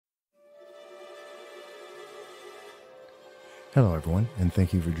Hello, everyone, and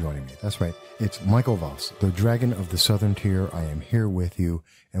thank you for joining me. That's right. It's Michael Voss, the Dragon of the Southern Tier. I am here with you,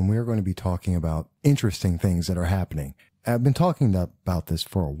 and we're going to be talking about interesting things that are happening. I've been talking about this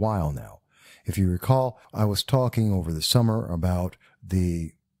for a while now. If you recall, I was talking over the summer about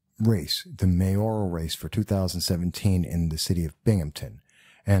the race, the mayoral race for 2017 in the city of Binghamton.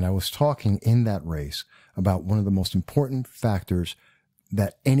 And I was talking in that race about one of the most important factors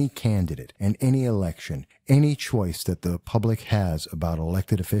that any candidate and any election, any choice that the public has about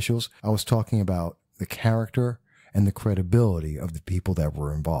elected officials. I was talking about the character and the credibility of the people that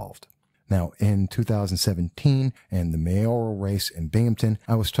were involved. Now, in 2017 and the mayoral race in Binghamton,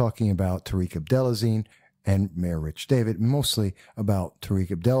 I was talking about Tariq Abdelazine and Mayor Rich David, mostly about Tariq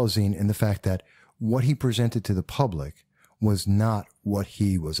Abdelazine and the fact that what he presented to the public was not what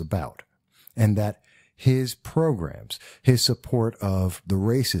he was about, and that his programs, his support of the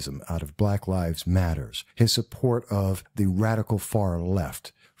racism out of Black Lives Matters, his support of the radical far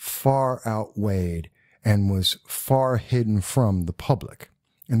left, far outweighed and was far hidden from the public.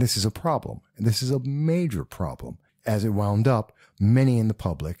 And this is a problem. This is a major problem. As it wound up, many in the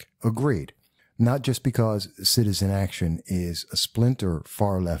public agreed. Not just because Citizen Action is a splinter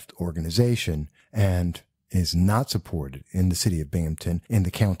far left organization and is not supported in the city of Binghamton, in the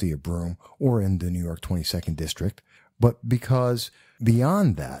county of Broome, or in the New York 22nd District, but because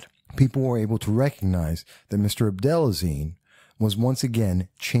beyond that, people were able to recognize that Mr. Abdelazine was once again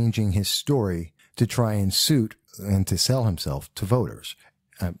changing his story to try and suit and to sell himself to voters.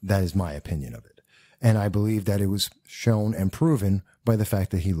 That is my opinion of it. And I believe that it was shown and proven by the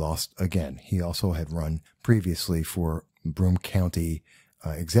fact that he lost again. He also had run previously for Broome County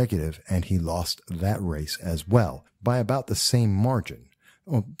executive, and he lost that race as well by about the same margin,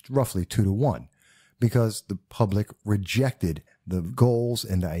 roughly 2-1, because the public rejected the goals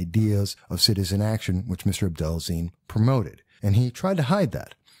and ideas of Citizen Action, which Mr. Abdelazine promoted. And he tried to hide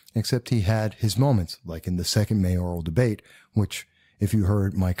that, except he had his moments, like in the second mayoral debate, which, if you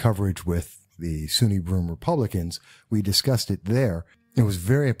heard my coverage with the SUNY Broome Republicans, we discussed it there. It was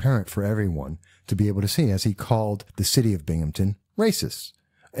very apparent for everyone to be able to see, as he called the city of Binghamton racist,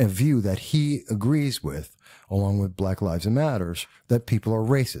 a view that he agrees with, along with Black Lives Matters, that people are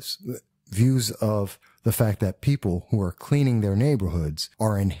racist. Views of the fact that people who are cleaning their neighborhoods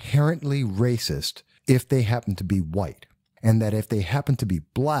are inherently racist if they happen to be white, and that if they happen to be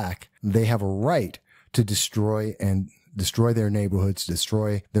black, they have a right to destroy their neighborhoods,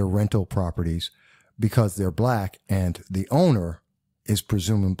 destroy their rental properties because they're black and the owner is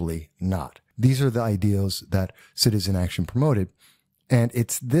presumably not. These are the ideals that Citizen Action promoted. And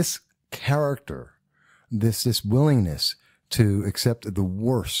it's this character, this willingness to accept the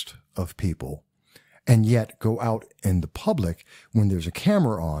worst of people and yet go out in the public when there's a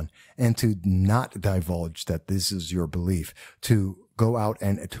camera on and to not divulge that this is your belief, to go out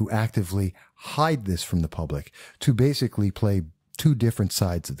and to actively hide this from the public, to basically play two different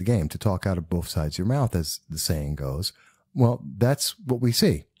sides of the game, to talk out of both sides of your mouth, as the saying goes. Well, that's what we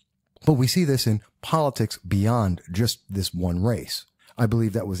see. But we see this in politics beyond just this one race. I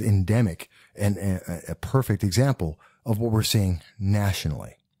believe that was endemic and a perfect example of what we're seeing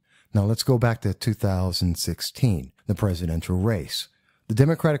nationally. Now let's go back to 2016, the presidential race. The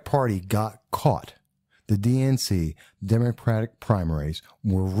Democratic Party got caught. The DNC, Democratic primaries,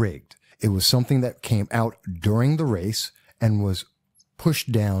 were rigged. It was something that came out during the race and was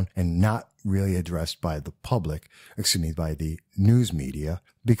pushed down and not really addressed by the public, by the news media,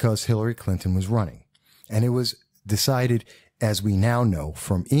 because Hillary Clinton was running. And it was decided, as we now know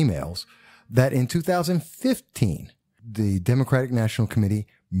from emails, that in 2015, the Democratic National Committee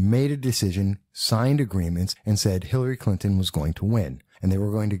made a decision, signed agreements, and said Hillary Clinton was going to win. And they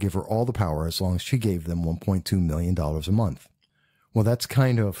were going to give her all the power as long as she gave them $1.2 million a month. Well, that's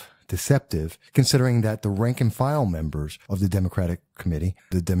kind of deceptive, considering that the rank and file members of the Democratic Committee,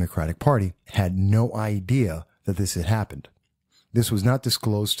 the Democratic Party, had no idea that this had happened. This was not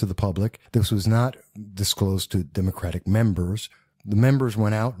disclosed to the public. This was not disclosed to Democratic members. The members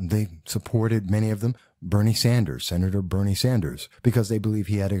went out and they supported, many of them, Bernie Sanders, Senator Bernie Sanders, because they believe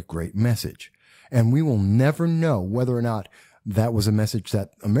he had a great message. And we will never know whether or not that was a message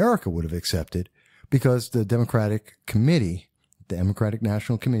that America would have accepted, because the Democratic Committee, the Democratic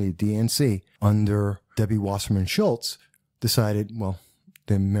National Committee, DNC, under Debbie Wasserman Schultz, decided, well,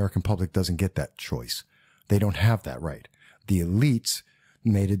 the American public doesn't get that choice. They don't have that right. The elites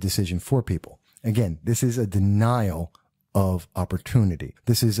made a decision for people. Again, this is a denial of opportunity.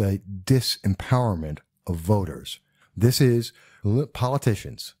 This is a disempowerment of voters. This is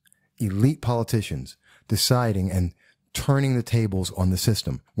politicians, elite politicians, deciding and turning the tables on the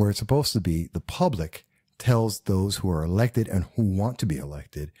system, where it's supposed to be the public tells those who are elected and who want to be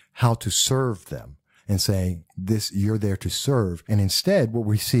elected how to serve them and say, this, you're there to serve. And instead, what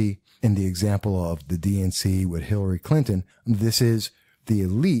we see in the example of the DNC with Hillary Clinton, this is the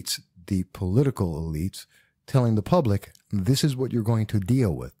elites, the political elites, telling the public, this is what you're going to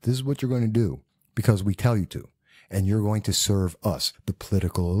deal with. This is what you're going to do because we tell you to. And you're going to serve us, the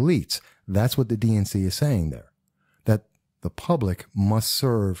political elites. That's what the DNC is saying there. That the public must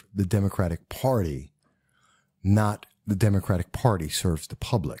serve the Democratic Party, not the Democratic Party serves the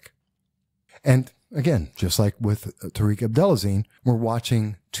public. And again, just like with Tariq Abdelazine, we're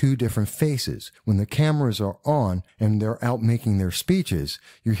watching two different faces. When the cameras are on and they're out making their speeches,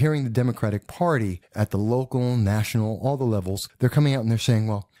 you're hearing the Democratic Party at the local, national, all the levels. They're coming out and they're saying,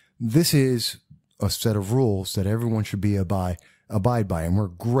 well, this is a set of rules that everyone should be abide by, and we're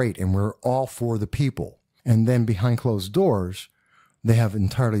great, and we're all for the people. And then behind closed doors, they have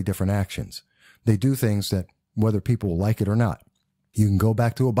entirely different actions. They do things that, whether people like it or not. You can go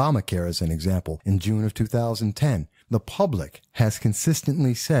back to Obamacare as an example. In June of 2010, the public has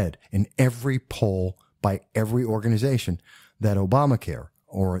consistently said in every poll by every organization that Obamacare,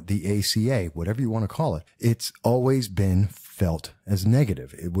 or the ACA, whatever you want to call it, it's always been felt as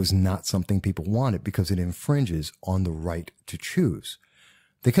negative. It was not something people wanted because it infringes on the right to choose.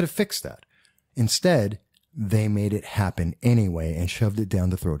 They could have fixed that. Instead, they made it happen anyway and shoved it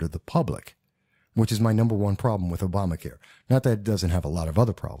down the throat of the public, which is my number one problem with Obamacare. Not that it doesn't have a lot of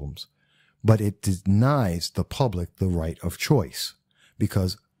other problems, but it denies the public the right of choice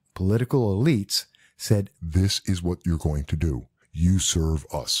because political elites said, this is what you're going to do. You serve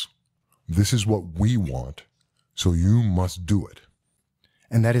us. This is what we want, so you must do it.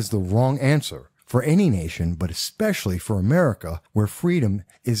 And that is the wrong answer for any nation, but especially for America, where freedom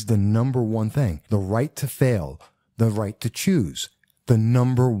is the number one thing. The right to fail, the right to choose, the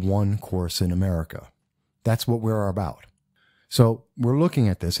number one course in America. That's what we're about. So we're looking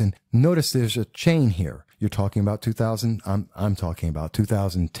at this, and notice there's a chain here. You're talking about 2000, I'm talking about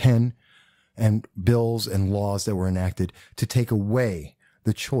 2010, and bills and laws that were enacted to take away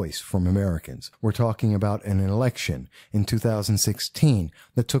the choice from Americans. We're talking about an election in 2016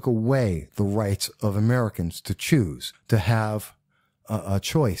 that took away the rights of Americans to choose, to have a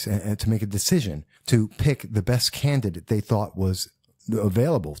choice and to make a decision, to pick the best candidate they thought was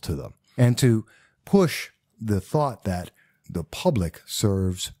available to them, and to push the thought that the public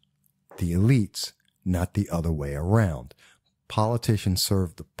serves the elites, not the other way around. Politicians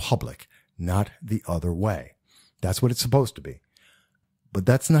serve the public, not the other way. That's what it's supposed to be. But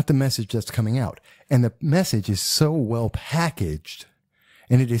that's not the message that's coming out. And the message is so well packaged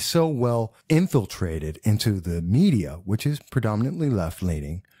and it is so well infiltrated into the media, which is predominantly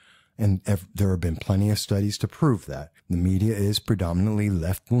left-leaning. And there have been plenty of studies to prove that. The media is predominantly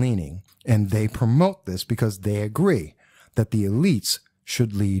left-leaning. And they promote this because they agree that the elites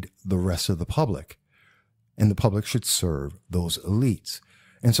should lead the rest of the public. And the public should serve those elites.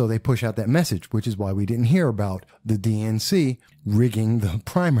 And so they push out that message, which is why we didn't hear about the DNC rigging the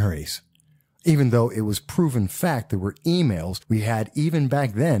primaries. Even though it was proven fact, there were emails we had even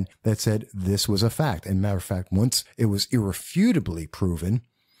back then that said this was a fact. And matter of fact, once it was irrefutably proven,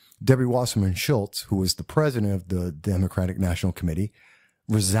 Debbie Wasserman Schultz, who was the president of the Democratic National Committee,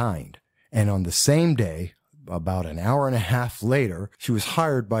 resigned. And on the same day, about an hour and a half later, she was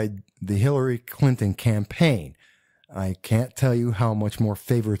hired by the Hillary Clinton campaign. I can't tell you how much more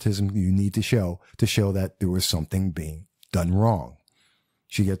favoritism you need to show that there was something being done wrong.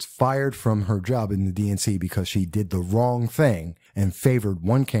 She gets fired from her job in the DNC because she did the wrong thing and favored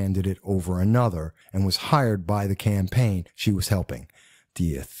one candidate over another and was hired by the campaign she was helping. Do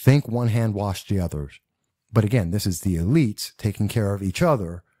you think one hand washed the others? But again, this is the elites taking care of each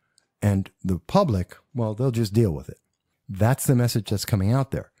other, and the public, well, they'll just deal with it. That's the message that's coming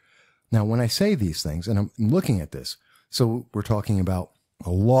out there. Now, when I say these things, and I'm looking at this, so we're talking about a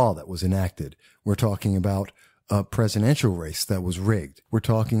law that was enacted. We're talking about a presidential race that was rigged. We're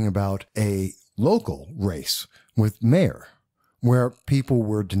talking about a local race with mayor where people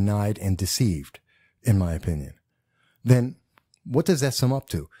were denied and deceived, in my opinion. Then what does that sum up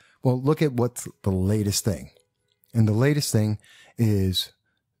to? Well, look at what's the latest thing. And the latest thing is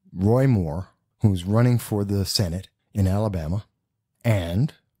Roy Moore, who's running for the Senate in Alabama,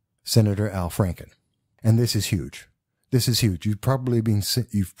 and Senator Al Franken. And this is huge. This is huge. You've probably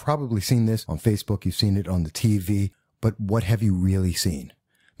seen this on Facebook. You've seen it on the TV. But what have you really seen?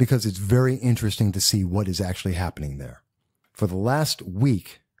 Because it's very interesting to see what is actually happening there. For the last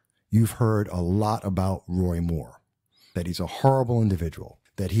week, you've heard a lot about Roy Moore, that he's a horrible individual,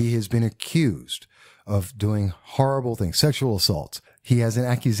 that he has been accused of doing horrible things, sexual assaults, He has an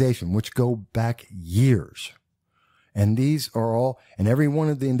accusation which go back years. And these are all, and every one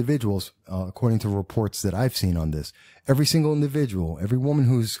of the individuals, according to reports that I've seen on this, every single individual, every woman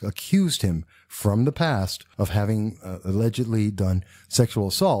who's accused him from the past of having allegedly done sexual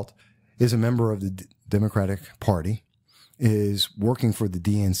assault is a member of the Democratic Party, is working for the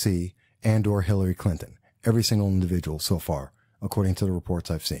DNC and or Hillary Clinton. Every single individual so far, according to the reports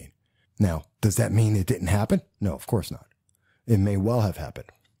I've seen. Now, does that mean it didn't happen? No, of course not. It may well have happened.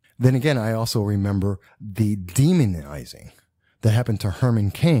 Then again, I also remember the demonizing that happened to Herman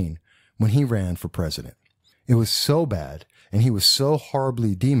Cain when he ran for president. It was so bad, and he was so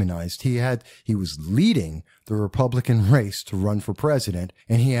horribly demonized. He was leading the Republican race to run for president,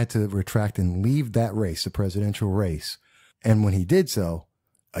 and he had to retract and leave that race, the presidential race. And when he did so,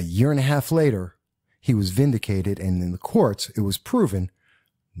 a year and a half later, he was vindicated, and in the courts, it was proven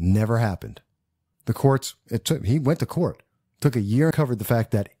never happened. The courts, he went to court. Took a year and covered the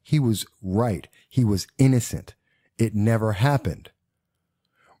fact that he was right. He was innocent. It never happened.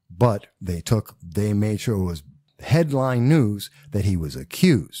 But they made sure it was headline news that he was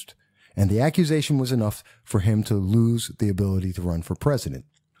accused. And the accusation was enough for him to lose the ability to run for president.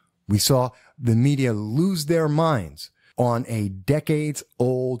 We saw the media lose their minds on a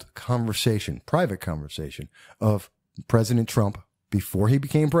decades-old conversation, private conversation of President Trump before he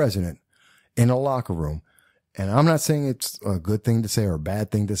became president in a locker room. And I'm not saying it's a good thing to say or a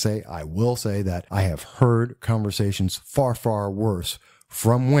bad thing to say. I will say that I have heard conversations far, far worse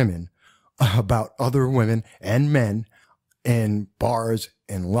from women about other women and men in bars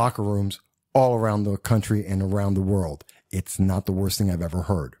and locker rooms all around the country and around the world. It's not the worst thing I've ever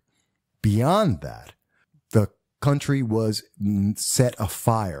heard. Beyond that, the country was set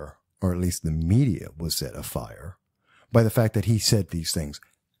afire, or at least the media was set afire, by the fact that he said these things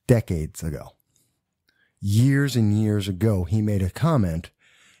decades ago. Years and years ago, he made a comment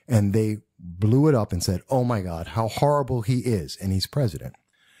and they blew it up and said, oh my God, how horrible he is. And he's president.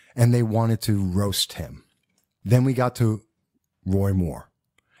 And they wanted to roast him. Then we got to Roy Moore,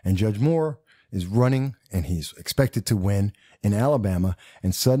 and Judge Moore is running and he's expected to win in Alabama.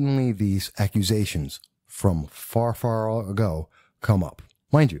 And suddenly these accusations from far, far ago come up.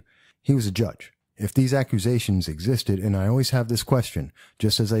 Mind you, he was a judge. If these accusations existed, and I always have this question,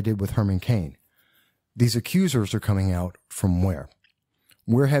 just as I did with Herman Cain, these accusers are coming out from where?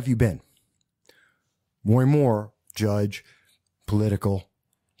 Where have you been? Roy Moore, judge, political,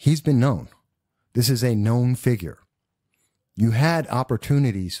 he's been known. This is a known figure. You had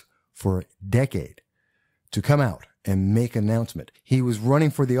opportunities for a decade to come out and make an announcement. He was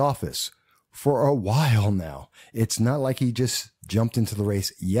running for the office for a while now. It's not like he just jumped into the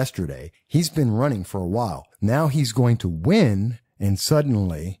race yesterday. He's been running for a while. Now he's going to win, and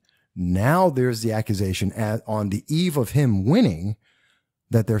suddenly now there's the accusation on the eve of him winning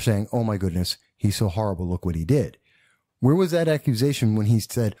that they're saying, oh my goodness, he's so horrible. Look what he did. Where was that accusation when he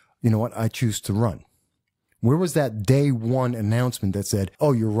said, you know what, I choose to run? Where was that day one announcement that said,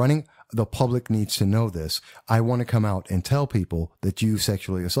 oh, you're running? The public needs to know this. I want to come out and tell people that you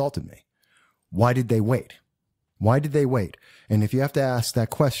sexually assaulted me. Why did they wait? Why did they wait? And if you have to ask that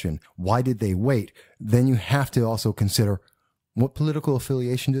question, why did they wait? Then you have to also consider, what political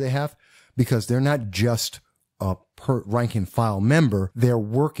affiliation do they have? Because they're not just a rank and file member. They're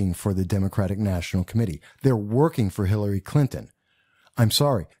working for the Democratic National Committee. They're working for Hillary Clinton. I'm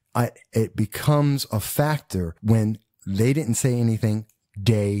sorry. It becomes a factor when they didn't say anything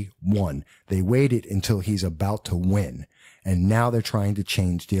day one. They waited until he's about to win. And now they're trying to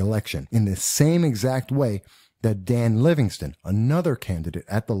change the election in the same exact way that Dan Livingston, another candidate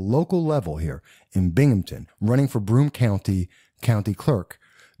at the local level here in Binghamton, running for Broome County clerk,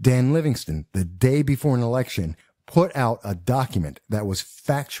 Dan Livingston, the day before an election, put out a document that was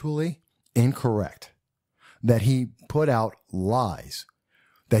factually incorrect, that he put out lies,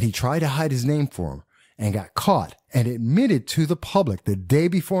 that he tried to hide his name for him and got caught and admitted to the public the day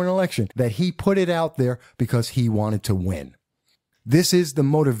before an election that he put it out there because he wanted to win. This is the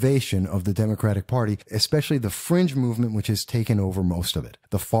motivation of the Democratic Party, especially the fringe movement, which has taken over most of it,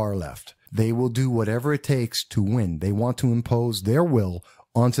 the far left. They will do whatever it takes to win. They want to impose their will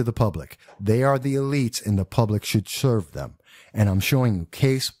onto the public. They are the elites and the public should serve them. And I'm showing you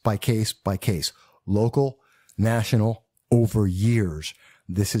case by case by case, local, national, over years,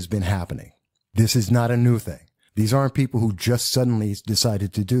 this has been happening. This is not a new thing. These aren't people who just suddenly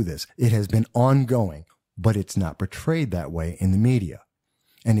decided to do this. It has been ongoing, but it's not portrayed that way in the media.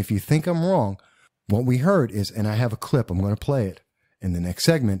 And if you think I'm wrong, what we heard is, and I have a clip, I'm going to play it in the next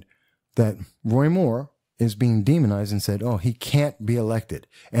segment, that Roy Moore is being demonized and said, oh, he can't be elected.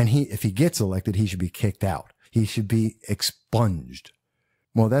 And if he gets elected, he should be kicked out. He should be expunged.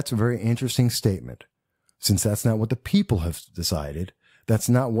 Well, that's a very interesting statement. Since that's not what the people have decided, that's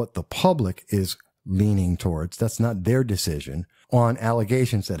not what the public is leaning towards, that's not their decision on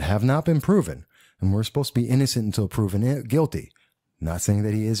allegations that have not been proven. And we're supposed to be innocent until proven guilty. Not saying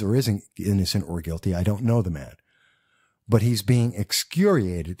that he is or isn't innocent or guilty. I don't know the man. But he's being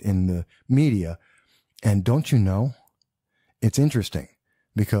excoriated in the media. And don't you know, it's interesting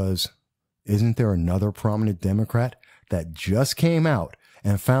because isn't there another prominent Democrat that just came out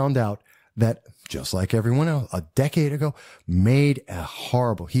and found out that, just like everyone else, a decade ago, made a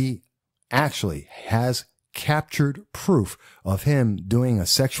horrible, he actually has captured proof of him doing a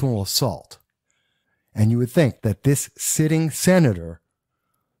sexual assault. And you would think that this sitting senator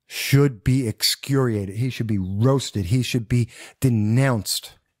should be excoriated. He should be roasted. He should be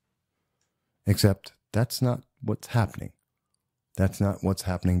denounced. Except that's not what's happening. That's not what's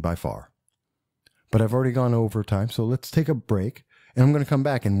happening by far. But I've already gone over time, so let's take a break. And I'm going to come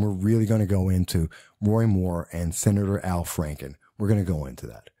back and we're really going to go into Roy Moore and Senator Al Franken. We're going to go into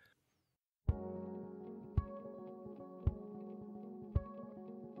that.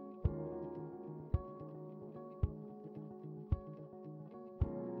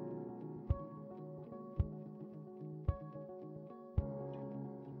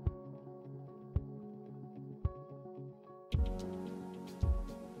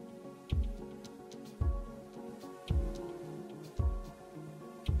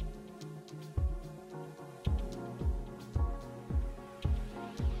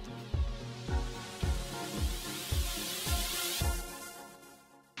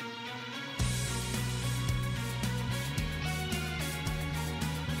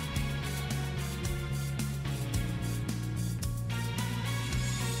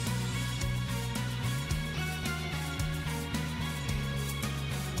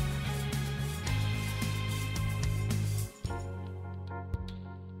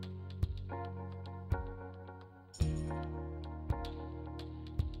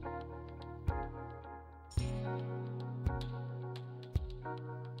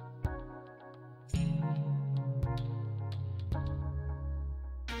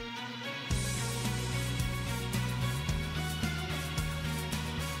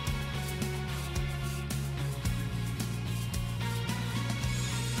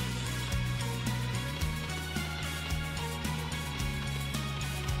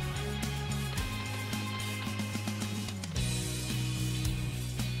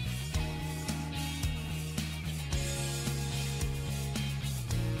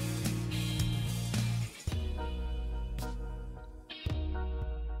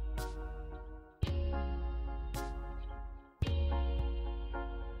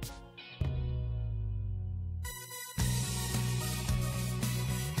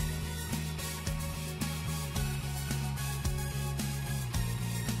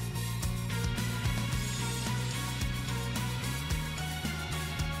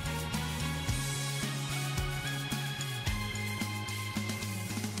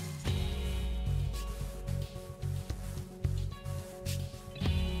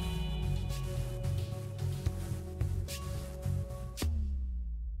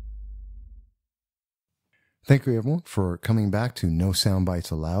 Thank you, everyone, for coming back to No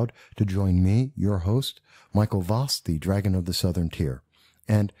Soundbites Allowed to join me, your host, Michael Voss, the Dragon of the Southern Tier.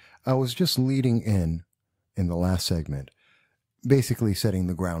 And I was just leading in the last segment, basically setting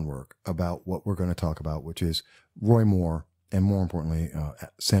the groundwork about what we're going to talk about, which is Roy Moore and, more importantly,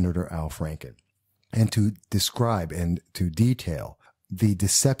 Senator Al Franken, and to describe and to detail the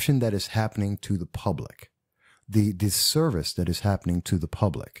deception that is happening to the public, the disservice that is happening to the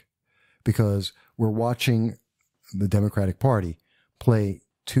public, because we're watching the Democratic Party play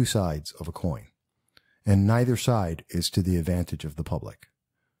two sides of a coin, and neither side is to the advantage of the public.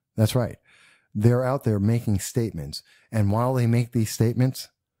 That's right. They're out there making statements, and while they make these statements,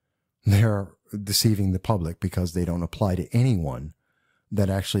 they're deceiving the public because they don't apply to anyone that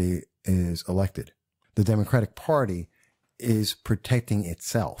actually is elected. The Democratic Party is protecting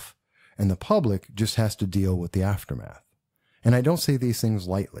itself, and the public just has to deal with the aftermath. And I don't say these things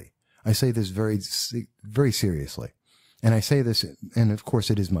lightly. I say this very, very seriously. And I say this, and of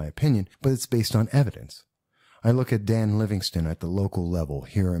course it is my opinion, but it's based on evidence. I look at Dan Livingston at the local level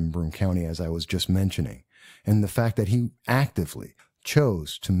here in Broome County, as I was just mentioning, and the fact that he actively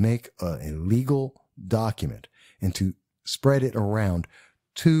chose to make an illegal document and to spread it around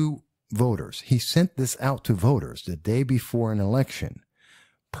to voters. He sent this out to voters the day before an election,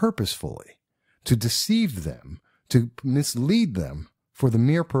 purposefully, to deceive them, to mislead them, for the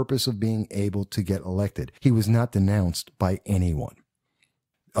mere purpose of being able to get elected. He was not denounced by anyone.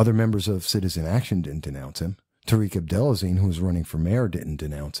 Other members of Citizen Action didn't denounce him. Tariq Abdelazine, who was running for mayor, didn't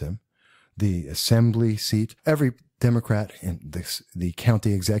denounce him. The assembly seat, every Democrat in the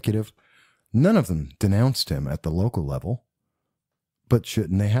county executive, none of them denounced him at the local level. But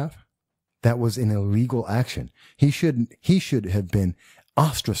shouldn't they have? That was an illegal action. He should have been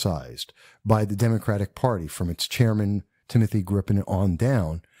ostracized by the Democratic Party from its chairman, Timothy Griffin, on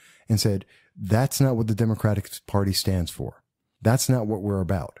down, and said, that's not what the Democratic Party stands for. That's not what we're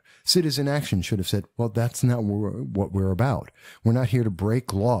about. Citizen Action should have said, well, that's not what we're about. We're not here to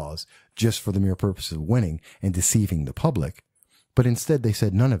break laws just for the mere purpose of winning and deceiving the public. But instead, they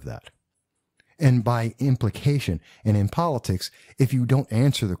said none of that. And by implication, and in politics, if you don't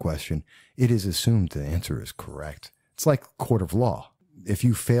answer the question, it is assumed the answer is correct. It's like court of law. If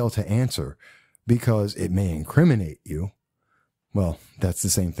you fail to answer because it may incriminate you, well, that's the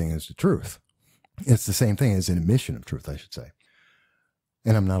same thing as the truth. It's the same thing as an admission of truth, I should say.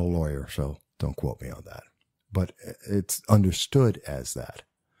 And I'm not a lawyer, so don't quote me on that. But it's understood as that.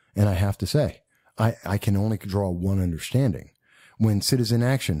 And I have to say, I can only draw one understanding. When Citizen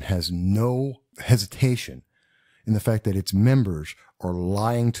Action has no hesitation in the fact that its members are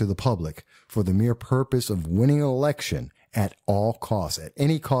lying to the public for the mere purpose of winning an election at all costs, at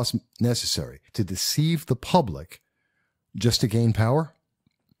any cost necessary, to deceive the public just to gain power,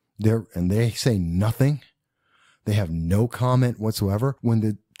 and they say nothing. They have no comment whatsoever. When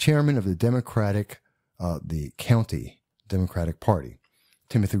the chairman of the county Democratic Party,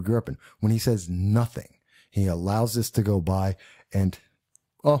 Timothy Griffin, when he says nothing, he allows this to go by and,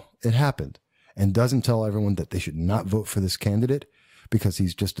 oh, it happened, and doesn't tell everyone that they should not vote for this candidate because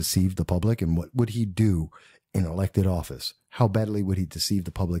he's just deceived the public. And what would he do in elected office? How badly would he deceive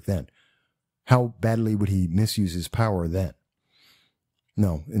the public then? How badly would he misuse his power then?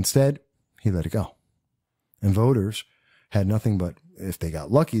 No, instead, he let it go. And voters had nothing but, if they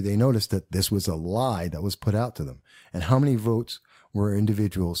got lucky, they noticed that this was a lie that was put out to them. And how many votes were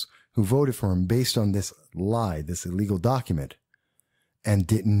individuals who voted for him based on this lie, this illegal document, and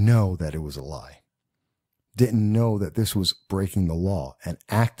didn't know that it was a lie, didn't know that this was breaking the law, an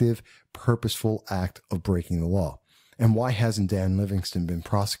active, purposeful act of breaking the law. And why hasn't Dan Livingston been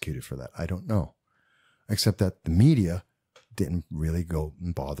prosecuted for that? I don't know, except that the media didn't really go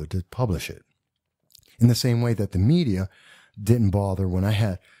and bother to publish it. In the same way that the media didn't bother when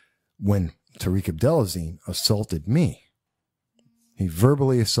Tariq Abdelazine assaulted me. He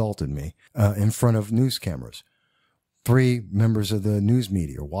verbally assaulted me in front of news cameras. 3 members of the news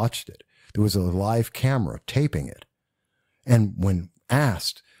media watched it. There was a live camera taping it. And when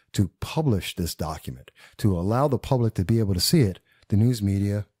asked to publish this document, to allow the public to be able to see it, the news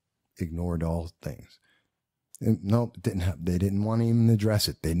media ignored all things. No, they didn't want to even address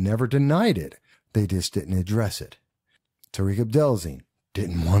it. They never denied it. They just didn't address it. Tariq Abdelazine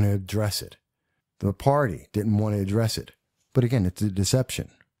didn't want to address it. The party didn't want to address it. But again, it's a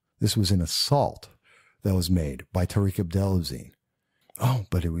deception. This was an assault that was made by Tariq Abdelazine. Oh,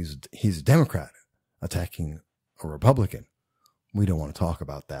 but he's a Democrat attacking a Republican. We don't want to talk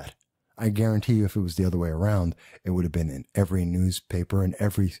about that. I guarantee you if it was the other way around, it would have been in every newspaper and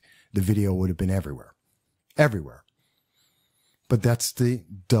the video would have been everywhere. Everywhere. But that's the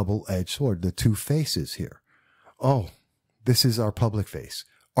double-edged sword, the two faces here. Oh, this is our public face.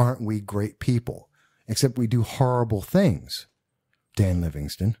 Aren't we great people? Except we do horrible things. Dan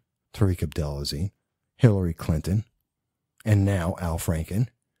Livingston, Tariq Abdelazine, Hillary Clinton, and now Al Franken.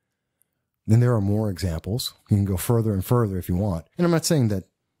 Then there are more examples. You can go further and further if you want. And I'm not saying that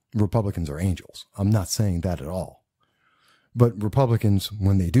Republicans are angels. I'm not saying that at all. But Republicans,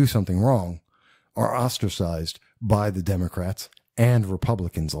 when they do something wrong, are ostracized by the Democrats and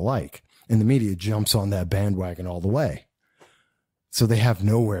Republicans alike. And the media jumps on that bandwagon all the way. So they have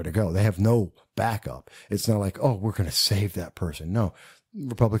nowhere to go. They have no backup. It's not like, oh, we're going to save that person. No,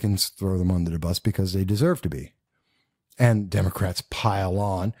 Republicans throw them under the bus because they deserve to be. And Democrats pile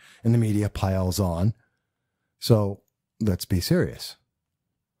on, and the media piles on. So let's be serious.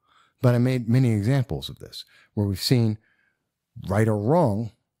 But I made many examples of this, where we've seen, right or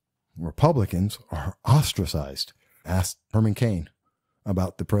wrong, Republicans are ostracized. Asked Herman Cain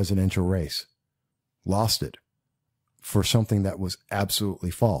about the presidential race. Lost it for something that was absolutely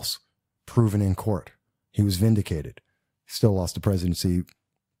false, proven in court. He was vindicated. Still lost the presidency,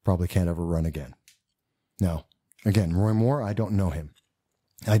 probably can't ever run again. Now, again, Roy Moore, I don't know him.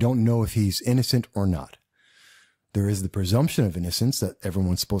 I don't know if he's innocent or not. There is the presumption of innocence that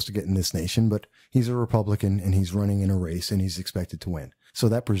everyone's supposed to get in this nation, but he's a Republican and he's running in a race and he's expected to win. So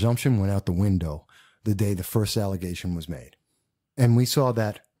that presumption went out the window the day the first allegation was made. And we saw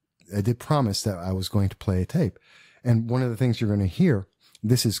that. I did promise that I was going to play a tape. And one of the things you're going to hear,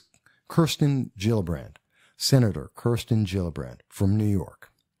 this is Kirsten Gillibrand Senator Kirsten Gillibrand from New York,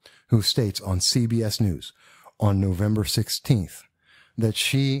 who states on CBS News on November 16th that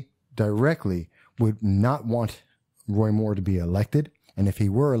she directly would not want Roy Moore to be elected, and if he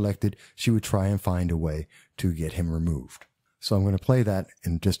were elected, she would try and find a way to get him removed. So I'm going to play that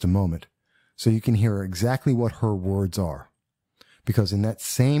in just a moment so you can hear exactly what her words are. Because in that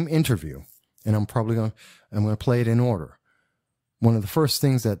same interview, and I'm going to play it in order, one of the first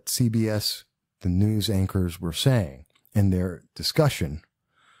things that CBS, the news anchors, were saying in their discussion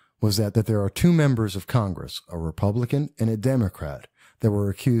was that there are two members of Congress, a Republican and a Democrat, that were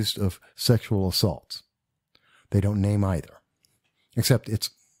accused of sexual assaults. They don't name either, except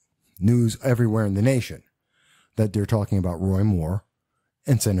it's news everywhere in the nation that they're talking about Roy Moore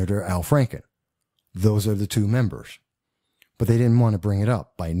and Senator Al Franken. Those are the two members. But they didn't want to bring it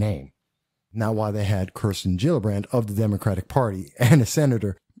up by name. Not while they had Kirsten Gillibrand of the Democratic Party and a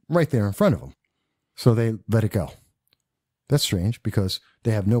senator right there in front of them. So they let it go. That's strange because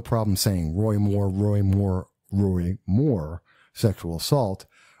they have no problem saying Roy Moore, sexual assault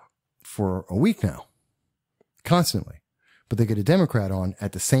for a week now. Constantly. But they get a Democrat on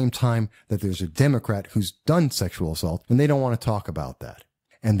at the same time that there's a Democrat who's done sexual assault, and they don't want to talk about that.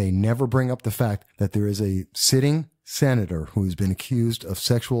 And they never bring up the fact that there is a sitting senator who's been accused of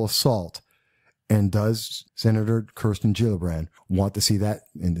sexual assault. And does Senator Kirsten Gillibrand want to see that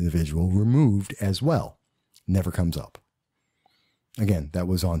individual removed as well? Never comes up. Again, that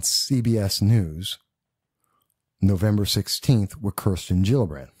was on CBS News, November 16th with Kirsten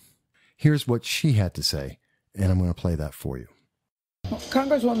Gillibrand. Here's what she had to say, and I'm going to play that for you.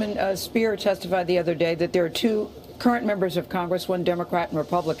 Congresswoman Spear testified the other day that there are two current members of Congress, one Democrat and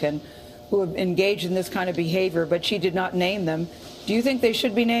Republican, who have engaged in this kind of behavior, but she did not name them. Do you think they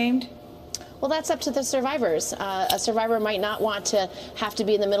should be named? Well, that's up to the survivors. A survivor might not want to have to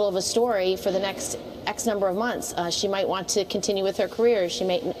be in the middle of a story for the next X number of months. She might want to continue with her career. She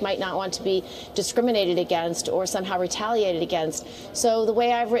might not want to be discriminated against or somehow retaliated against. So the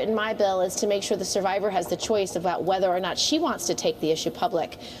way I've written my bill is to make sure the survivor has the choice about whether or not she wants to take the issue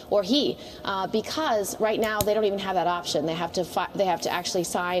public or he, because right now they don't even have that option. They have to actually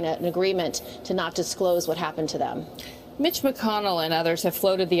sign an agreement to not disclose what happened to them. Mitch McConnell and others have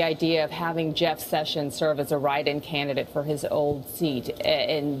floated the idea of having Jeff Sessions serve as a write-in candidate for his old seat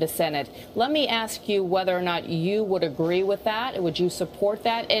in the Senate. Let me ask you whether or not you would agree with that. Would you support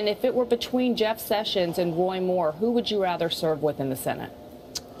that? And if it were between Jeff Sessions and Roy Moore, who would you rather serve with in the Senate?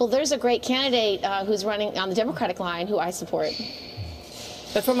 Well, there's a great candidate who's running on the Democratic line who I support.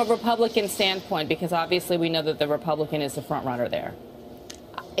 But from a Republican standpoint, because obviously we know that the Republican is the front runner there.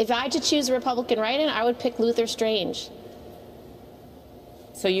 If I had to choose a Republican write-in, I would pick Luther Strange.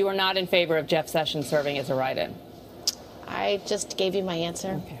 So you are not in favor of Jeff Sessions serving as a write-in? I just gave you my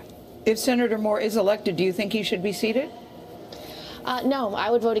answer. Okay. If Senator Moore is elected, do you think he should be seated? No,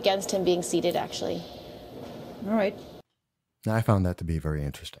 I would vote against him being seated, actually. All right. I found that to be very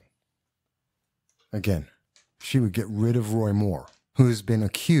interesting. Again, she would get rid of Roy Moore, who has been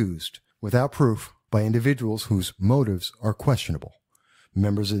accused without proof by individuals whose motives are questionable.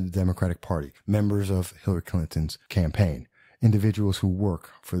 Members of the Democratic Party, members of Hillary Clinton's campaign, individuals who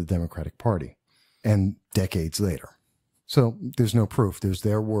work for the Democratic Party, and decades later. So there's no proof. There's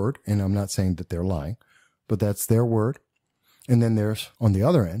their word, and I'm not saying that they're lying, but that's their word. And then there's, on the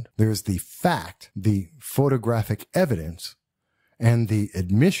other end, there's the fact, the photographic evidence, and the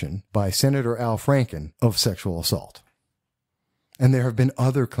admission by Senator Al Franken of sexual assault. And there have been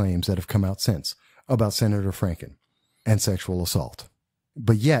other claims that have come out since about Senator Franken and sexual assault.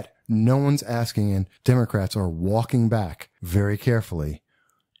 But yet, no one's asking, and Democrats are walking back very carefully,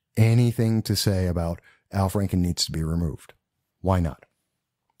 anything to say about Al Franken needs to be removed. Why not?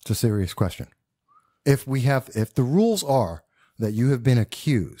 It's a serious question. If the rules are that you have been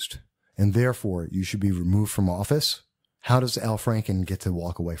accused and therefore you should be removed from office, how does Al Franken get to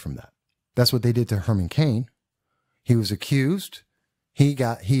walk away from that? That's what they did to Herman Cain. He was accused. He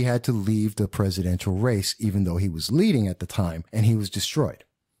had to leave the presidential race, even though he was leading at the time, and he was destroyed.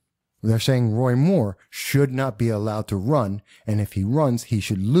 They're saying Roy Moore should not be allowed to run, and if he runs, he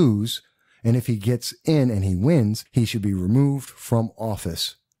should lose, and if he gets in and he wins, he should be removed from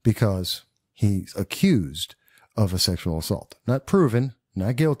office because he's accused of a sexual assault. Not proven,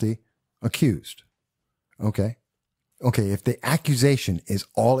 not guilty, accused. Okay? Okay, if the accusation is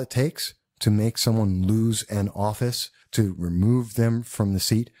all it takes to make someone lose an office, to remove them from the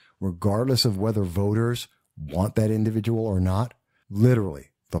seat, regardless of whether voters want that individual or not, literally,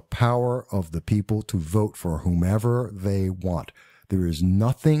 the power of the people to vote for whomever they want. There is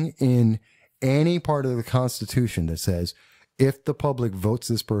nothing in any part of the Constitution that says if the public votes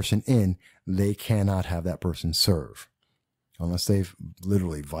this person in, they cannot have that person serve unless they've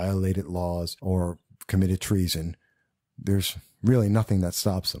literally violated laws or committed treason. There's really nothing that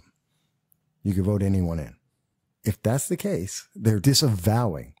stops them. You can vote anyone in. If that's the case, they're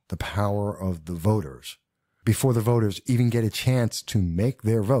disavowing the power of the voters before the voters even get a chance to make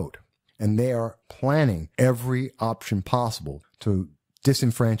their vote. And they are planning every option possible to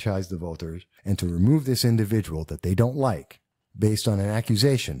disenfranchise the voters and to remove this individual that they don't like based on an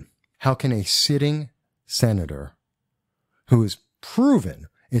accusation. How can a sitting senator who is proven,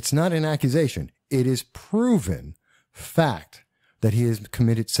 it's not an accusation, it is proven fact that he has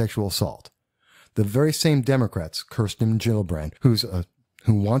committed sexual assault. The very same Democrats, Kirsten Gillibrand,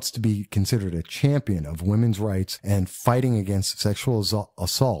 who wants to be considered a champion of women's rights and fighting against sexual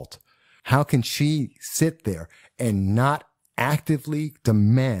assault, how can she sit there and not actively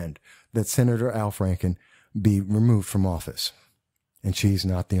demand that Senator Al Franken be removed from office? And she's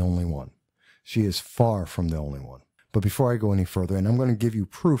not the only one. She is far from the only one. But before I go any further, and I'm going to give you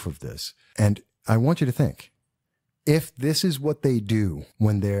proof of this, and I want you to think, if this is what they do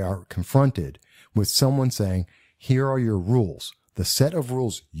when they are confronted with someone saying, here are your rules, the set of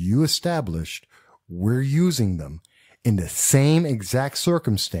rules you established, we're using them in the same exact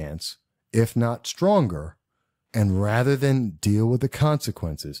circumstance, if not stronger, and rather than deal with the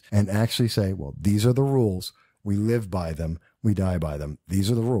consequences and actually say, well, these are the rules, we live by them, we die by them,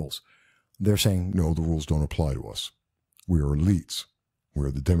 these are the rules. They're saying, No, the rules don't apply to us. We are elites.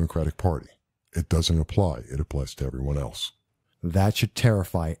 We're the Democratic Party. It doesn't apply. It applies to everyone else. that should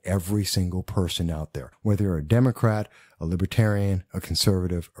terrify every single person out there, whether you're a Democrat, a Libertarian, a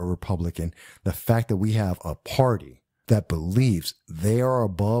Conservative, a Republican. The fact that we have a party that believes they are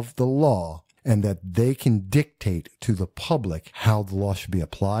above the law and that they can dictate to the public how the law should be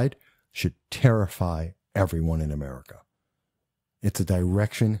applied should terrify everyone in America. It's a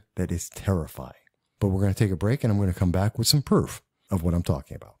direction that is terrifying. But we're going to take a break, and I'm going to come back with some proof of what I'm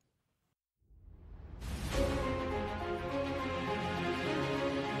talking about.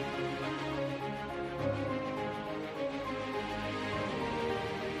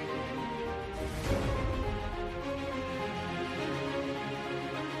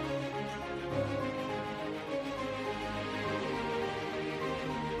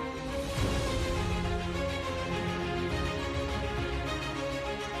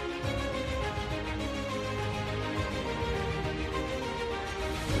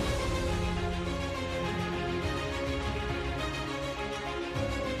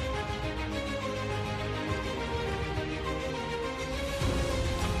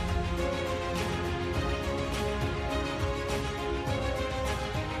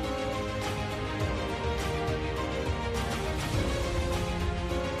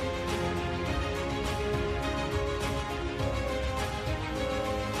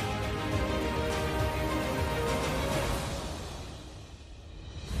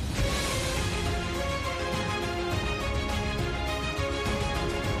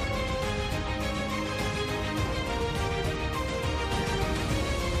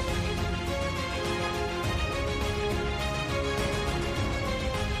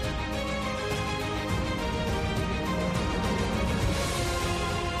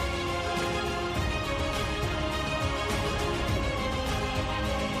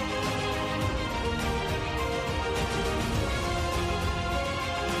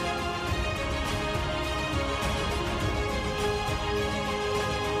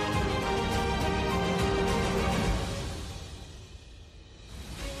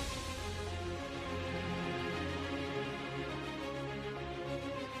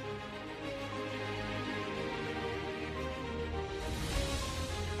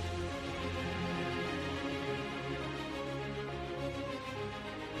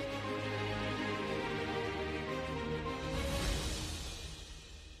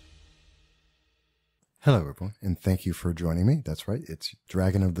 Hello, everyone, and thank you for joining me. That's right. It's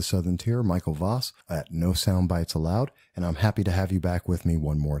Dragon of the Southern Tier, Michael Voss at No Soundbites Allowed, and I'm happy to have you back with me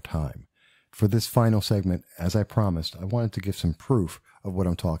one more time. For this final segment, as I promised, I wanted to give some proof of what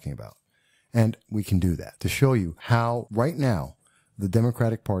I'm talking about. And we can do that to show you how right now the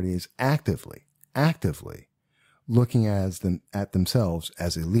Democratic Party is actively looking at themselves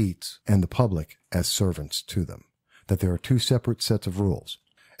as elites and the public as servants to them. That there are two separate sets of rules.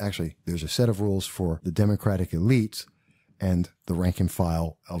 Actually, there's a set of rules for the Democratic elites and the rank and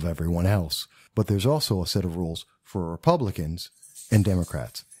file of everyone else. But there's also a set of rules for Republicans and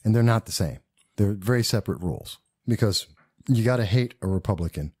Democrats. And they're not the same. They're very separate rules. Because you got to hate a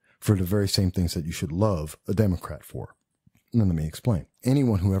Republican for the very same things that you should love a Democrat for. And let me explain.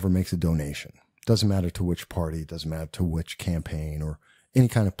 Anyone who ever makes a donation Doesn't matter to which party, doesn't matter to which campaign or any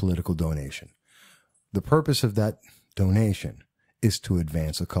kind of political donation. The purpose of that donation is to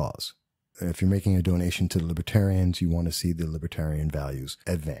advance a cause. If you're making a donation to the Libertarians, you want to see the Libertarian values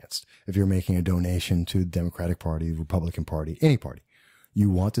advanced. If you're making a donation to the Democratic Party, Republican Party, any party, you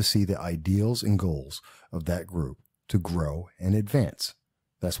want to see the ideals and goals of that group to grow and advance.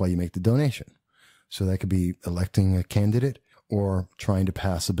 That's why you make the donation. So that could be electing a candidate or trying to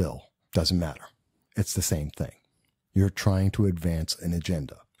pass a bill. Doesn't matter. It's the same thing. You're trying to advance an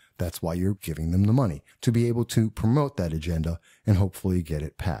agenda. That's why you're giving them the money, to be able to promote that agenda and hopefully get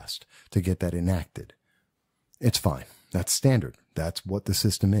it passed, to get that enacted. It's fine. That's standard. That's what the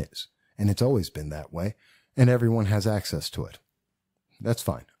system is. And it's always been that way. And everyone has access to it. That's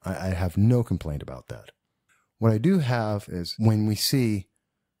fine. I have no complaint about that. What I do have is when we see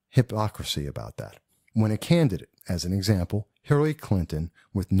hypocrisy about that. When a candidate, as an example, Hillary Clinton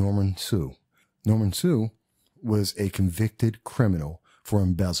with Norman Sue. Norman Sue was a convicted criminal for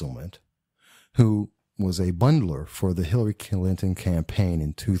embezzlement who was a bundler for the Hillary Clinton campaign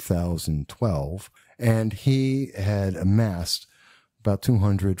in 2012, and he had amassed about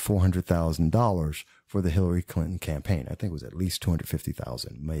 $400,000 for the Hillary Clinton campaign. I think it was at least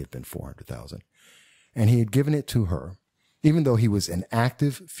 $250,000, may have been $400,000. And he had given it to her, even though he was an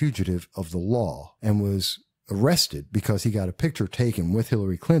active fugitive of the law and was arrested because he got a picture taken with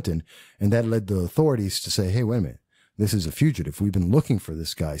Hillary Clinton, and that led the authorities to say, hey, wait a minute, this is a fugitive. We've been looking for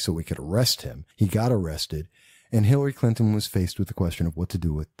this guy so we could arrest him. He got arrested, and Hillary Clinton was faced with the question of what to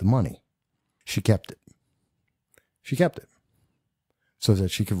do with the money. She kept it. She kept it so that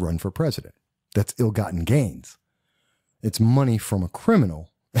she could run for president. That's ill-gotten gains. It's money from a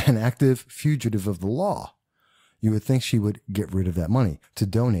criminal, an active fugitive of the law. You would think she would get rid of that money, to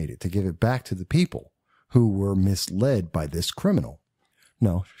donate it, to give it back to the people who were misled by this criminal.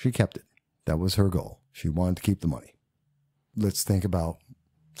 No, she kept it. That was her goal. She wanted to keep the money. Let's think about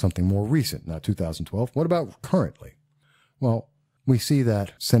something more recent, not 2012. What about currently? Well, we see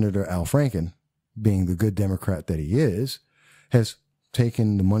that Senator Al Franken, being the good Democrat that he is, has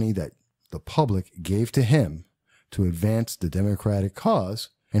taken the money that the public gave to him to advance the Democratic cause,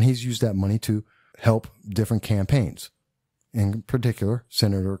 and he's used that money to help different campaigns. In particular,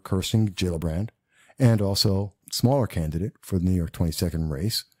 Senator Kirsten Gillibrand, and also smaller candidate for the New York 22nd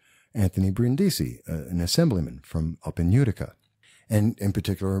race, Anthony Brindisi, an assemblyman from up in Utica. And in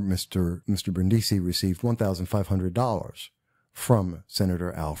particular, Mr. Brindisi received $1,500 from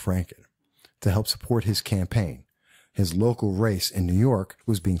Senator Al Franken to help support his campaign. His local race in New York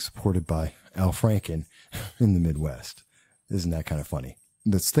was being supported by Al Franken in the Midwest. Isn't that kind of funny?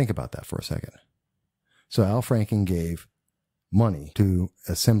 Let's think about that for a second. So Al Franken gave money to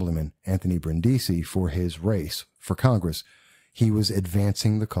Assemblyman Anthony Brindisi for his race for Congress. He was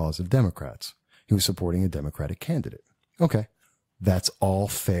advancing the cause of Democrats. He was supporting a Democratic candidate. Okay, that's all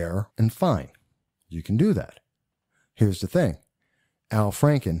fair and fine. You can do that. Here's the thing. Al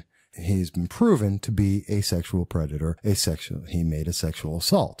Franken, he's been proven to be a sexual predator, he made a sexual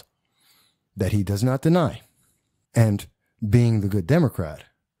assault that he does not deny. And being the good Democrat,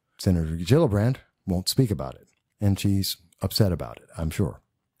 Senator Gillibrand won't speak about it. And she's upset about it, I'm sure.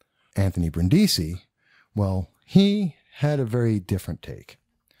 Anthony Brindisi, well, he had a very different take.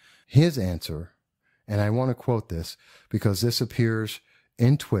 His answer, and I want to quote this because this appears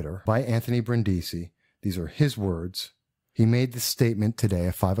in Twitter by Anthony Brindisi. These are his words. He made this statement today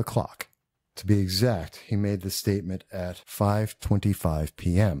at 5 o'clock. To be exact, he made the statement at 5:25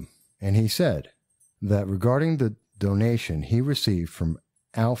 p.m. And he said that regarding the donation he received from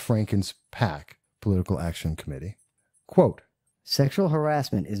Al Franken's PAC, Political Action Committee, quote, "Sexual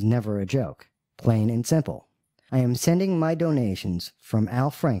harassment is never a joke, plain and simple. I am sending my donations from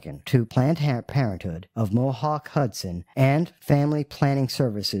Al Franken to Planned Parenthood of Mohawk Hudson and Family Planning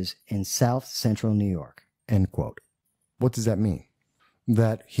Services in South Central New York." End quote. What does that mean?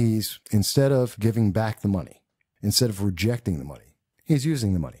 That he's, instead of giving back the money, instead of rejecting the money, he's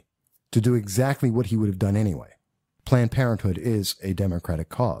using the money to do exactly what he would have done anyway. Planned Parenthood is a Democratic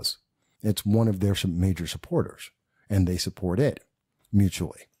cause. It's one of their major supporters, and they support it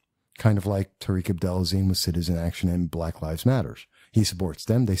mutually. Kind of like Tariq Abdel-Azim with Citizen Action and Black Lives Matters. He supports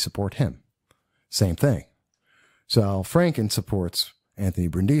them, they support him. Same thing. So Al Franken supports Anthony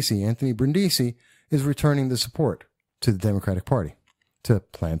Brindisi. Anthony Brindisi is returning the support to the Democratic Party, to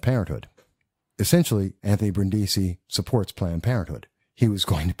Planned Parenthood. Essentially, Anthony Brindisi supports Planned Parenthood. He was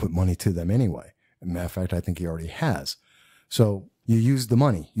going to put money to them anyway. As a matter of fact, I think he already has. So you used the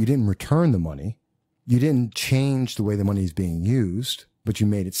money. You didn't return the money. You didn't change the way the money is being used, but you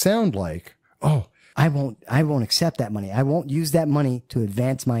made it sound like, oh, I won't accept that money. I won't use that money to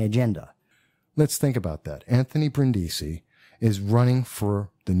advance my agenda. Let's think about that. Anthony Brindisi is running for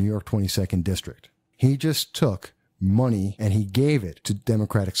the New York 22nd District. He just took money and he gave it to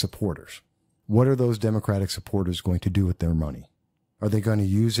Democratic supporters. What are those Democratic supporters going to do with their money? Are they going to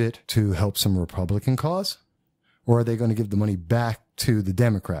use it to help some Republican cause? Or are they going to give the money back to the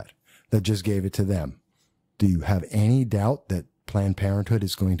Democrat that just gave it to them? Do you have any doubt that Planned Parenthood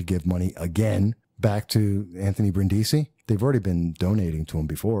is going to give money again back to Anthony Brindisi? They've already been donating to him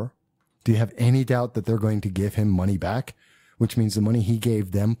before. Do you have any doubt that they're going to give him money back, which means the money he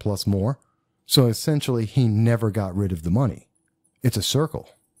gave them plus more? So essentially, he never got rid of the money. It's a circle.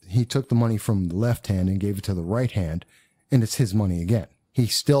 He took the money from the left hand and gave it to the right hand, and it's his money again. He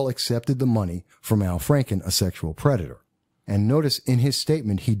still accepted the money from Al Franken, a sexual predator. And notice in his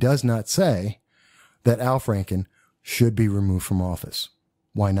statement, he does not say that Al Franken should be removed from office.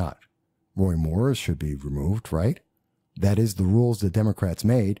 Why not? Roy Moore should be removed, right? That is the rules the Democrats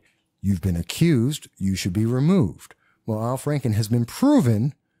made. You've been accused, you should be removed. Well, Al Franken has been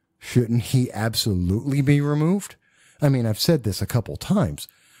proven. Shouldn't he absolutely be removed? I mean, I've said this a couple times,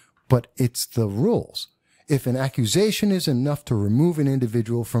 but it's the rules. If an accusation is enough to remove an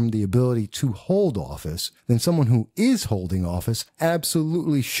individual from the ability to hold office, then someone who is holding office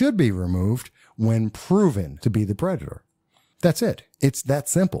absolutely should be removed when proven to be the predator. That's it. It's that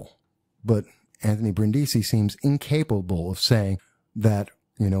simple. But Anthony Brindisi seems incapable of saying that,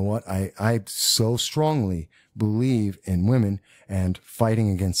 you know what, I so strongly believe in women and fighting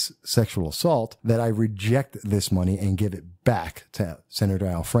against sexual assault that I reject this money and give it back to Senator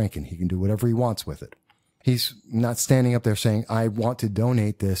Al Franken. He can do whatever he wants with it. He's not standing up there saying, I want to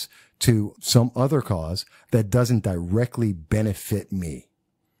donate this to some other cause that doesn't directly benefit me.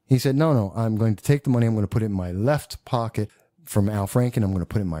 He said, no, I'm going to take the money. I'm going to put it in my left pocket from Al Franken. I'm going to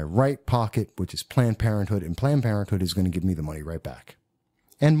put it in my right pocket, which is Planned Parenthood, and Planned Parenthood is going to give me the money right back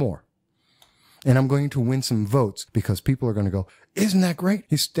and more. And I'm going to win some votes because people are going to go, isn't that great?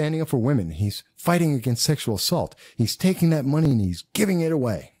 He's standing up for women. He's fighting against sexual assault. He's taking that money and he's giving it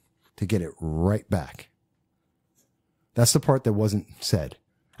away to get it right back. That's the part that wasn't said.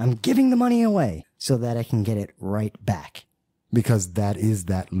 I'm giving the money away so that I can get it right back. Because that is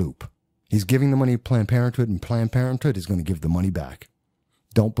that loop. He's giving the money to Planned Parenthood, and Planned Parenthood is going to give the money back.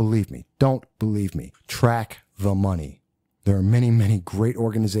 Don't believe me. Don't believe me. Track the money. There are many, many great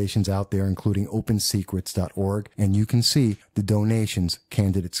organizations out there, including opensecrets.org, and you can see the donations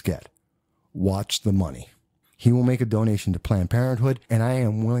candidates get. Watch the money. He will make a donation to Planned Parenthood, and I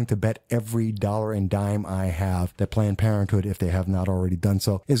am willing to bet every dollar and dime I have that Planned Parenthood, if they have not already done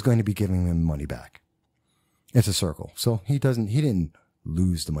so, is going to be giving them money back. It's a circle. So he didn't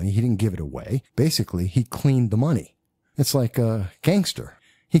lose the money. He didn't give it away. Basically, he cleaned the money. It's like a gangster.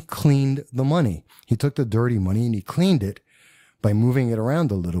 He cleaned the money. He took the dirty money and he cleaned it by moving it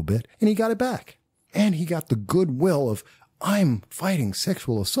around a little bit, and he got it back. And he got the goodwill of, I'm fighting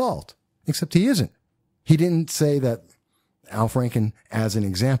sexual assault. Except he isn't. He didn't say that Al Franken, as an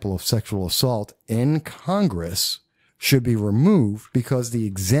example of sexual assault in Congress, should be removed because the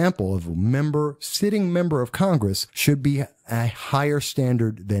example of a sitting member of Congress should be a higher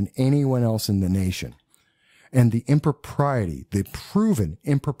standard than anyone else in the nation. And the impropriety, the proven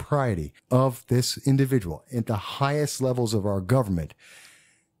impropriety of this individual at the highest levels of our government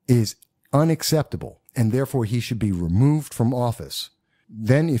is unacceptable, and therefore he should be removed from office.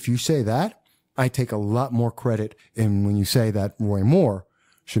 Then if you say that, I take a lot more credit in when you say that Roy Moore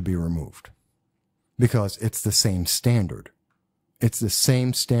should be removed. Because it's the same standard. It's the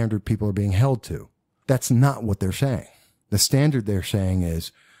same standard people are being held to. That's not what they're saying. The standard they're saying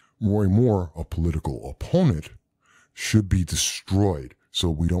is, Roy Moore, a political opponent, should be destroyed so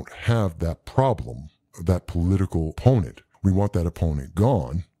we don't have that problem, that political opponent. We want that opponent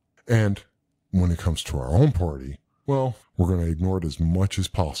gone. And when it comes to our own party, well, we're going to ignore it as much as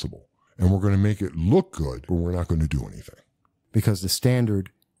possible. And we're going to make it look good, but we're not going to do anything. Because the standard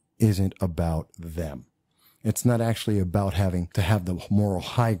isn't about them. It's not actually about having to have the moral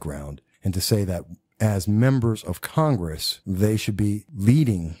high ground and to say that as members of Congress, they should be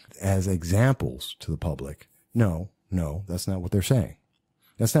leading as examples to the public. No, that's not what they're saying.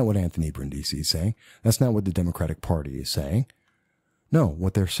 That's not what Anthony Brindisi is saying. That's not what the Democratic Party is saying. No,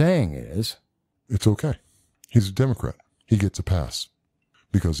 what they're saying is, it's okay. He's a Democrat. He gets a pass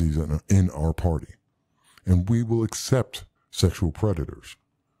because he's in our party. And we will accept sexual predators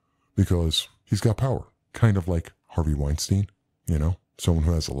because he's got power. Kind of like Harvey Weinstein, someone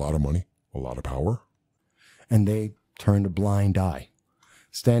who has a lot of money, a lot of power. And they turned a blind eye,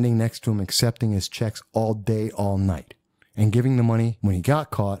 standing next to him, accepting his checks all day, all night, and giving the money when he got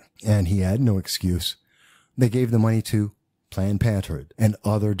caught, and he had no excuse. They gave the money to Planned Parenthood, and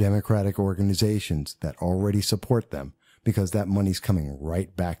other Democratic organizations that already support them, because that money's coming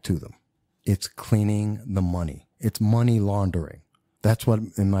right back to them. It's cleaning the money. It's money laundering. That's what,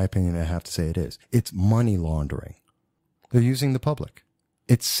 in my opinion, I have to say it is. It's money laundering. They're using the public.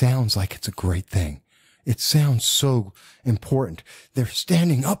 It sounds like it's a great thing. It sounds so important. They're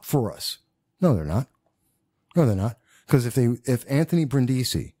standing up for us. No, they're not. No, they're not. Because if Anthony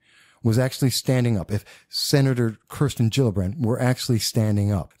Brindisi was actually standing up, if Senator Kirsten Gillibrand were actually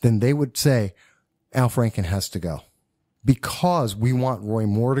standing up, then they would say, Al Franken has to go. Because we want Roy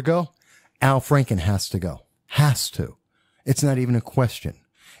Moore to go, Al Franken has to go. Has to. It's not even a question.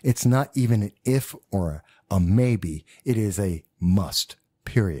 It's not even an if or a maybe. It is a must.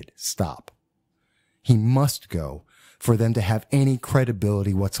 Period. Stop. He must go for them to have any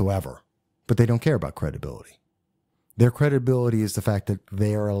credibility whatsoever. But they don't care about credibility. Their credibility is the fact that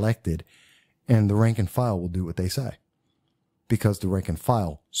they are elected and the rank and file will do what they say. Because the rank and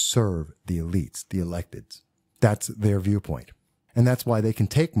file serve the elites, the electeds. That's their viewpoint. And that's why they can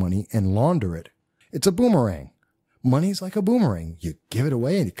take money and launder it. It's a boomerang. Money's like a boomerang. You give it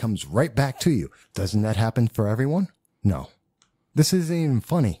away and it comes right back to you. Doesn't that happen for everyone? No. This isn't even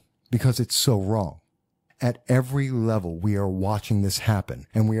funny because it's so wrong. At every level, we are watching this happen,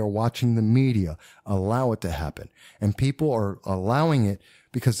 and we are watching the media allow it to happen. And people are allowing it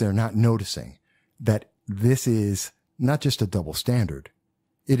because they're not noticing that this is not just a double standard.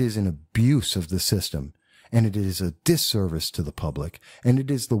 It is an abuse of the system, and it is a disservice to the public, and it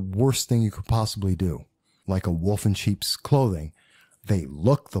is the worst thing you could possibly do. Like a wolf in sheep's clothing, they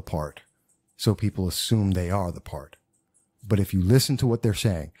look the part, so people assume they are the part. But if you listen to what they're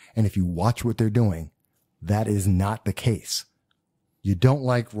saying, and if you watch what they're doing, that is not the case. You don't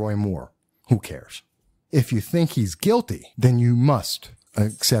like Roy Moore. Who cares? If you think he's guilty, then you must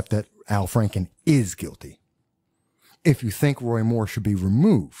accept that Al Franken is guilty. If you think Roy Moore should be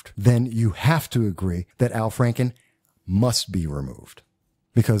removed, then you have to agree that Al Franken must be removed.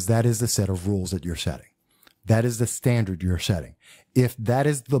 Because that is the set of rules that you're setting. That is the standard you're setting. If that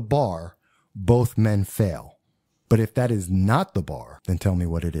is the bar, both men fail. But if that is not the bar, then tell me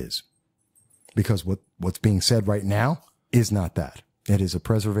what it is. Because what's being said right now is not that. It is a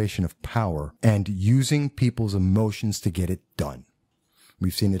preservation of power and using people's emotions to get it done.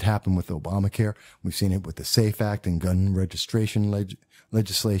 We've seen it happen with Obamacare. We've seen it with the SAFE Act and gun registration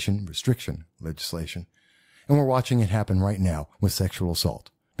restriction legislation. And we're watching it happen right now with sexual assault.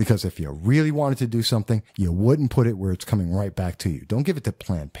 Because if you really wanted to do something, you wouldn't put it where it's coming right back to you. Don't give it to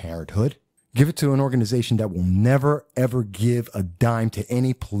Planned Parenthood. Give it to an organization that will never, ever give a dime to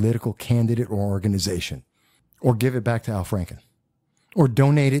any political candidate or organization. Or give it back to Al Franken. Or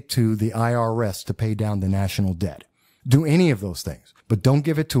donate it to the IRS to pay down the national debt. Do any of those things. But don't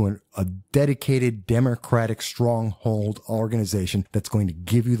give it to a dedicated Democratic stronghold organization that's going to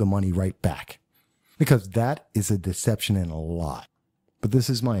give you the money right back. Because that is a deception and a lie. But this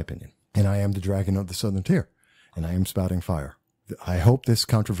is my opinion. And I am the dragon of the Southern Tier. And I am spouting fire. I hope this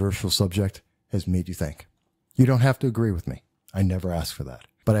controversial subject has made you think. You don't have to agree with me. I never asked for that.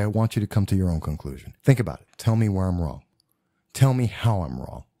 But I want you to come to your own conclusion. Think about it. Tell me where I'm wrong. Tell me how I'm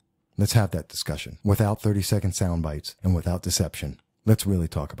wrong. Let's have that discussion without 30-second sound bites and without deception. Let's really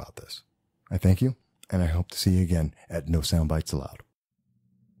talk about this. I thank you, and I hope to see you again at No Sound Bites Allowed.